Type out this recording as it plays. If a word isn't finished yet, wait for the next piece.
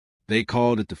They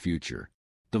called it the future.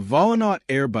 The Volonaut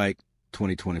Airbike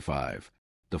 2025,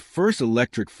 the first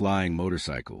electric flying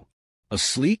motorcycle. A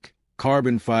sleek,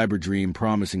 carbon fiber dream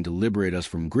promising to liberate us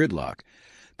from gridlock,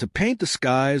 to paint the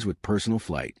skies with personal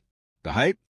flight. The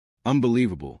hype?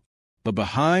 Unbelievable. But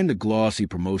behind the glossy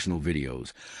promotional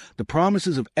videos, the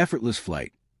promises of effortless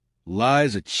flight,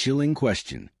 lies a chilling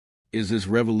question. Is this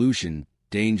revolution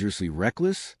dangerously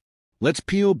reckless? Let's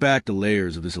peel back the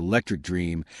layers of this electric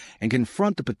dream and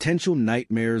confront the potential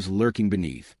nightmares lurking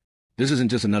beneath. This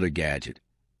isn't just another gadget.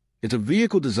 It's a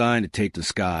vehicle designed to take the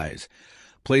skies,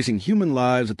 placing human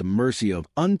lives at the mercy of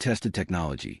untested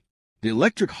technology. The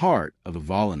electric heart of the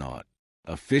Volonaut.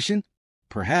 Efficient?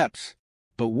 Perhaps.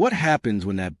 But what happens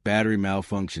when that battery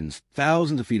malfunctions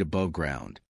thousands of feet above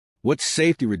ground? What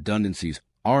safety redundancies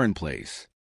are in place?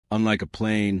 Unlike a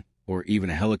plane or even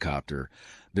a helicopter,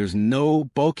 there's no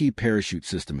bulky parachute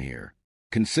system here.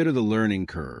 Consider the learning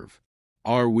curve.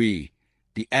 Are we,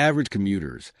 the average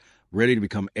commuters, ready to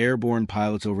become airborne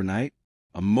pilots overnight?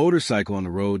 A motorcycle on the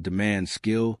road demands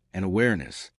skill and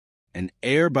awareness. An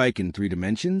airbike in 3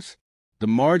 dimensions? The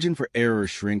margin for error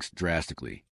shrinks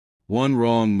drastically. One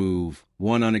wrong move,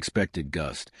 one unexpected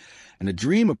gust, and the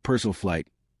dream of personal flight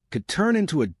could turn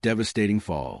into a devastating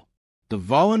fall. The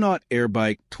Volonaut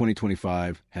Airbike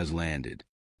 2025 has landed.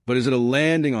 But is it a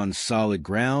landing on solid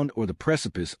ground or the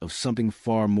precipice of something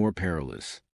far more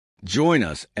perilous? Join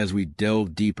us as we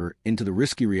delve deeper into the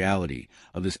risky reality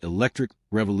of this electric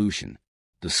revolution.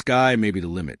 The sky may be the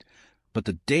limit, but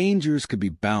the dangers could be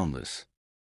boundless.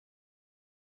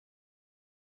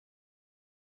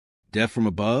 Death from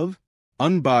above?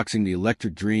 Unboxing the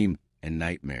electric dream and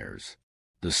nightmares.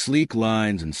 The sleek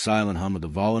lines and silent hum of the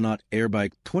Volonaut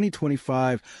Airbike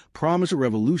 2025 promise a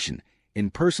revolution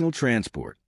in personal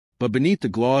transport. But beneath the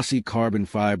glossy carbon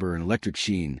fiber and electric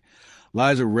sheen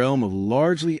lies a realm of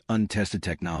largely untested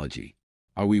technology.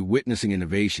 Are we witnessing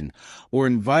innovation or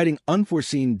inviting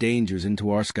unforeseen dangers into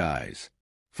our skies?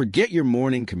 Forget your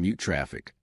morning commute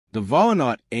traffic. The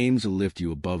Volonaut aims to lift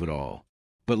you above it all.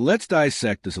 But let's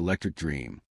dissect this electric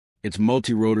dream. Its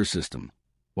multi-rotor system,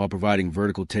 while providing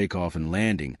vertical takeoff and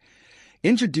landing,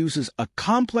 introduces a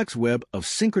complex web of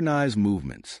synchronized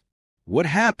movements. What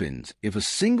happens if a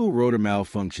single rotor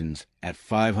malfunctions at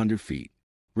 500 feet?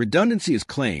 Redundancy is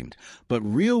claimed, but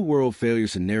real-world failure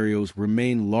scenarios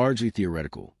remain largely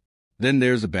theoretical. Then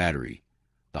there's the battery,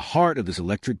 the heart of this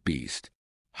electric beast.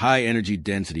 High energy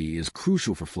density is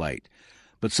crucial for flight,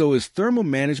 but so is thermal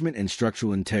management and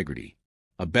structural integrity.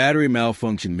 A battery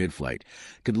malfunction mid-flight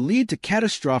could lead to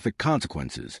catastrophic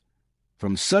consequences,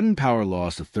 from sudden power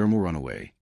loss to thermal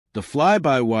runaway. The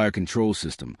fly-by-wire control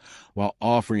system, while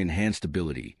offering enhanced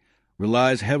stability,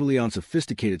 relies heavily on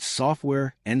sophisticated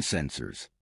software and sensors.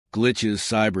 Glitches,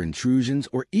 cyber intrusions,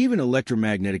 or even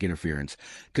electromagnetic interference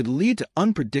could lead to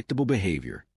unpredictable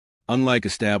behavior. Unlike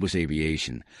established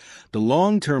aviation, the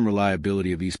long-term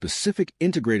reliability of these specific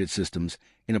integrated systems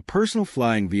in a personal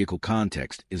flying vehicle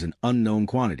context is an unknown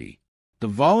quantity. The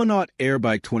Volonaut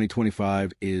Airbike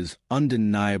 2025 is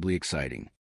undeniably exciting.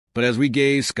 But as we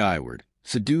gaze skyward,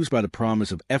 seduced by the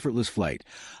promise of effortless flight,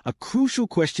 a crucial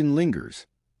question lingers.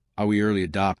 Are we early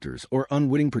adopters or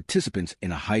unwitting participants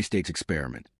in a high-stakes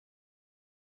experiment?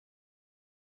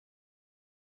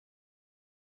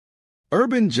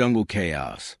 Urban jungle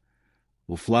chaos.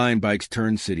 Will flying bikes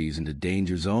turn cities into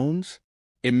danger zones?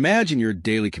 Imagine your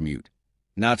daily commute,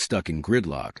 not stuck in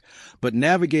gridlock, but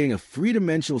navigating a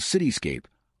 3-dimensional cityscape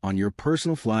on your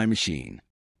personal flying machine.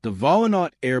 The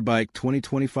Volonaut Airbike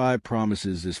 2025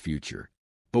 promises this future.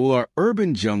 But will our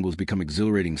urban jungles become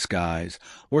exhilarating skies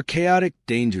or chaotic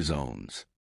danger zones?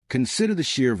 Consider the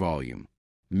sheer volume.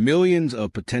 Millions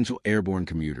of potential airborne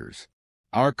commuters.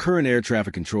 Our current air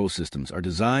traffic control systems are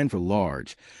designed for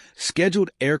large, scheduled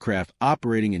aircraft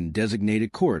operating in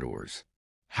designated corridors.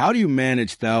 How do you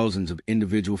manage thousands of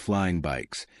individual flying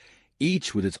bikes,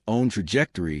 each with its own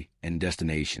trajectory and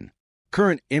destination?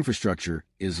 Current infrastructure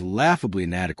is laughably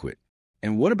inadequate.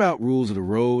 And what about rules of the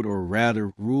road, or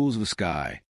rather, rules of the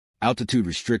sky? Altitude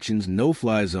restrictions,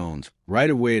 no-fly zones,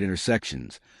 right-of-way at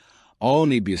intersections, all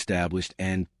need to be established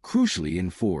and, crucially,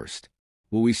 enforced.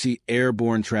 Will we see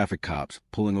airborne traffic cops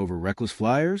pulling over reckless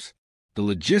flyers? The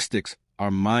logistics are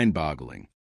mind-boggling.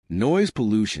 Noise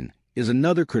pollution is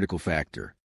another critical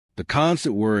factor. The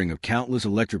constant whirring of countless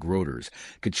electric rotors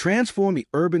could transform the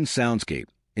urban soundscape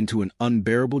into an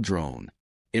unbearable drone.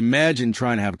 Imagine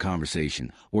trying to have a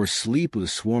conversation or sleep with a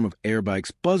swarm of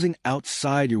airbikes buzzing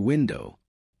outside your window.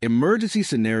 Emergency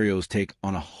scenarios take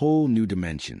on a whole new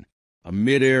dimension. A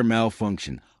mid-air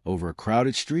malfunction over a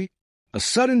crowded street? A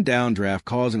sudden downdraft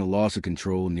causing a loss of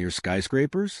control near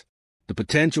skyscrapers? The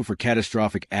potential for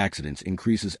catastrophic accidents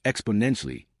increases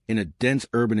exponentially in a dense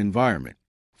urban environment.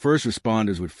 First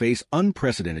responders would face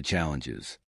unprecedented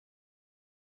challenges.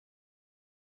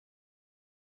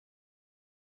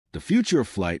 The future of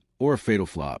flight or a fatal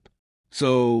flop.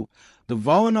 So, the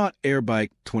Volonaut Airbike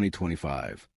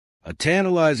 2025, a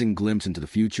tantalizing glimpse into the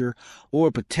future or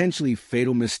a potentially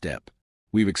fatal misstep.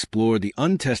 We've explored the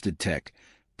untested tech,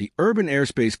 the urban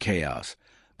airspace chaos,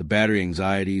 the battery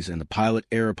anxieties, and the pilot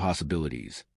error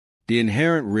possibilities. The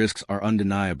inherent risks are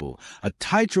undeniable, a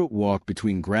tightrope walk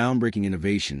between groundbreaking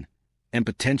innovation and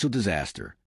potential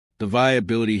disaster. The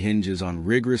viability hinges on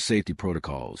rigorous safety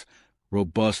protocols,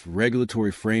 robust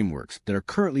regulatory frameworks that are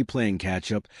currently playing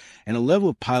catch-up, and a level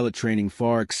of pilot training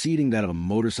far exceeding that of a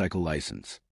motorcycle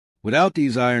license. Without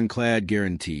these ironclad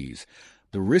guarantees,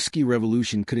 the risky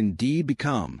revolution could indeed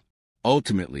become.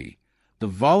 Ultimately, the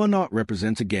Volonaut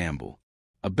represents a gamble,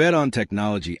 a bet on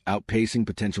technology outpacing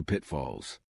potential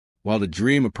pitfalls. While the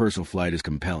dream of personal flight is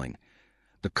compelling,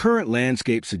 the current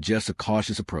landscape suggests a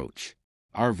cautious approach.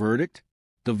 Our verdict?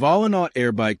 The Volonaut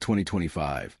Airbike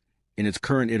 2025, in its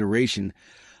current iteration,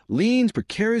 leans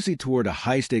precariously toward a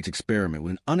high-stakes experiment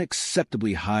with an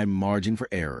unacceptably high margin for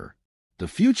error. The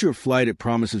future of flight it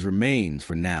promises remains,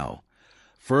 for now,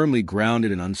 firmly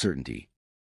grounded in uncertainty.